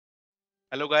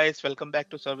Hello guys, welcome back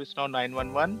to ServiceNow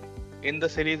 911. In the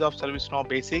series of ServiceNow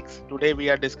Basics, today we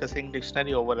are discussing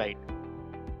dictionary override.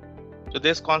 So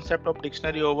this concept of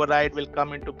dictionary override will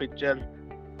come into picture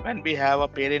when we have a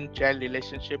parent-child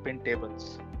relationship in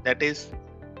tables. That is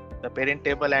the parent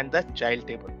table and the child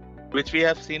table, which we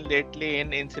have seen lately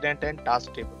in incident and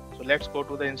task table. So let's go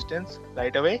to the instance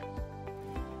right away.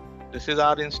 This is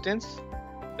our instance.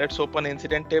 Let's open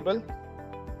incident table.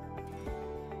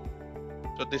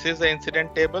 So this is the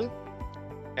incident table.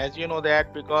 As you know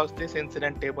that because this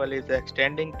incident table is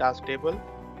extending task table,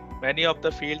 many of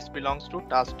the fields belongs to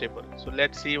task table. So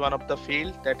let's see one of the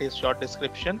fields, that is short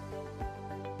description.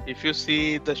 If you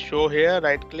see the show here,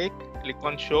 right click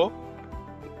on show.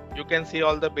 You can see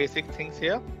all the basic things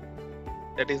here.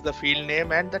 That is the field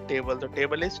name and the table. The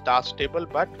table is task table,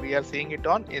 but we are seeing it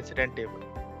on incident table.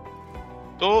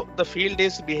 So the field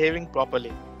is behaving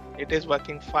properly. It is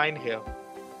working fine here.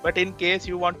 But in case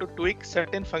you want to tweak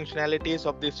certain functionalities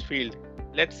of this field,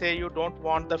 let's say you don't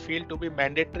want the field to be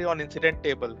mandatory on incident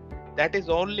table. That is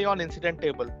only on incident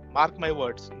table. Mark my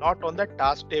words, not on the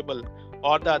task table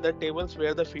or the other tables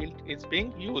where the field is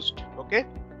being used. Okay.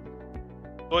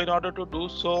 So in order to do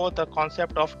so, the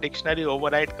concept of dictionary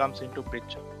override comes into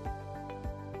picture.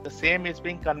 The same is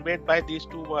being conveyed by these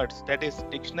two words, that is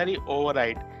dictionary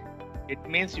override. It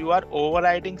means you are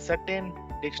overriding certain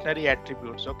dictionary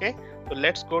attributes. Okay. So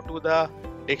let's go to the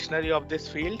dictionary of this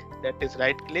field, that is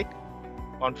right click,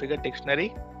 configure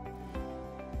dictionary.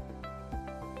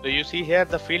 So you see here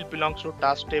the field belongs to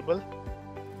task table.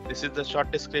 This is the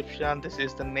short description, this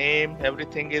is the name,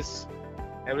 everything is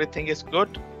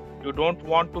good. You don't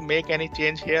want to make any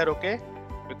change here, okay?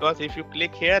 Because if you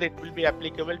click here, it will be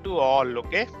applicable to all,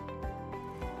 okay?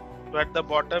 So at the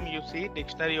bottom you see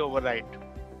dictionary override.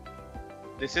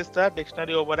 This is the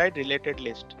dictionary override related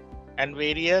list, and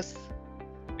various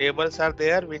tables are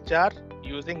there which are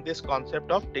using this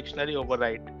concept of dictionary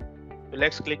override. So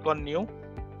let's click on new.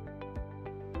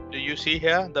 So you see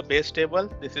here the base table,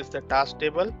 this is the task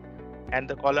table, and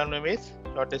the column name is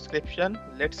short description.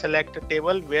 Let's select a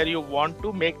table where you want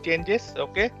to make changes.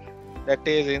 Okay, that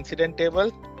is incident table.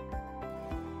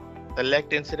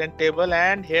 Select incident table,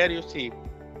 and here you see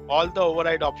all the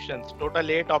override options. Total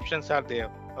 8 options are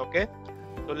there. Okay.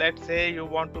 So let's say you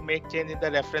want to make change in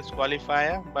the reference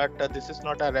qualifier, but this is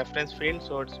not a reference field,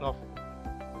 so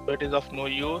it is of no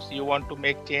use. You want to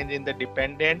make change in the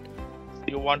dependent.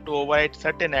 You want to override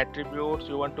certain attributes.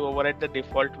 You want to override the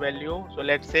default value. So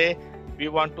let's say we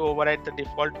want to override the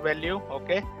default value.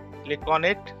 Okay, click on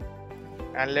it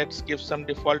and let's give some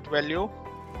default value.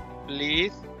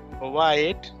 Please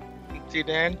override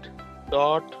incident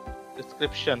dot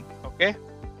description. Okay.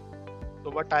 So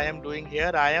what I am doing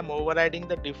here, I am overriding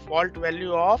the default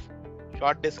value of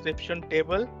short description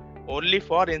table only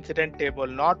for incident table,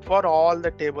 not for all the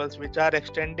tables which are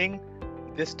extending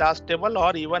this task table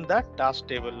or even the task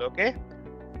table. Okay.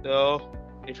 So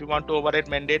if you want to override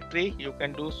mandatory, you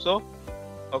can do so.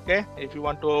 Okay. If you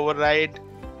want to override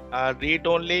read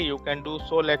only, you can do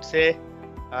so. Let's say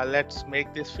let's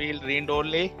make this field read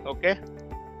only. Okay.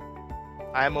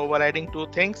 I am overriding two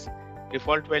things,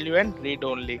 default value and read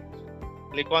only.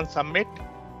 Click on submit.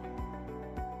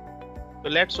 So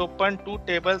let's open two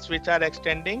tables which are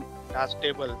extending task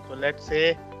table. So let's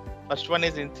say first one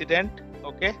is incident.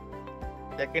 Okay.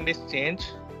 Second is change.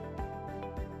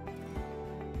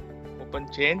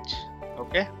 Open change.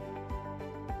 Okay.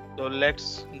 So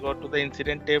let's go to the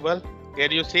incident table. Here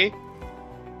you see.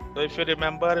 So if you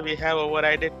remember, we have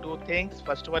overridden two things.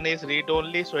 First one is read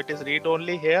only. So it is read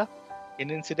only here in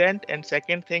incident. And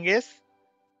second thing is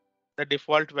the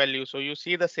default value. So you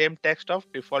see the same text of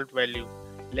default value.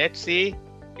 Let's see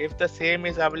if the same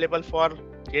is available for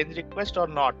change request or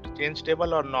not, change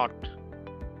table or not.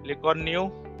 Click on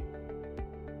new.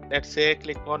 Let's say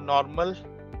click on normal.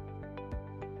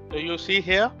 So you see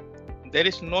here there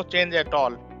is no change at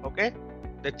all. Okay,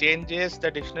 the changes, the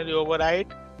dictionary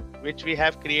override which we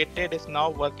have created is now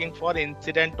working for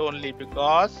incident only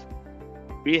because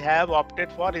we have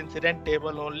opted for incident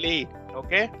table only.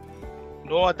 Okay,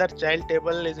 no other child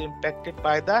table is impacted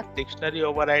by the dictionary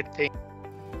override thing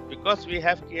because we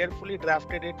have carefully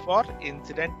drafted it for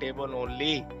incident table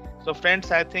only. So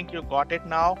friends, I think you got it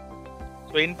now.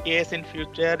 So in case in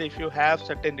future, if you have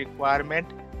certain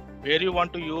requirement where you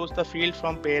want to use the field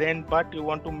from parent but you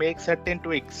want to make certain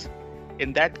tweaks,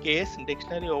 in that case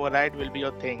dictionary override will be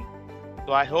your thing.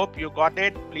 So I hope you got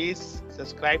it. Please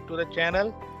subscribe to the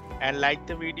channel and like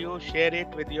the video, share it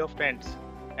with your friends.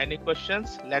 Any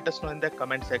questions, let us know in the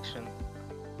comment section.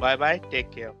 Bye bye,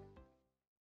 take care.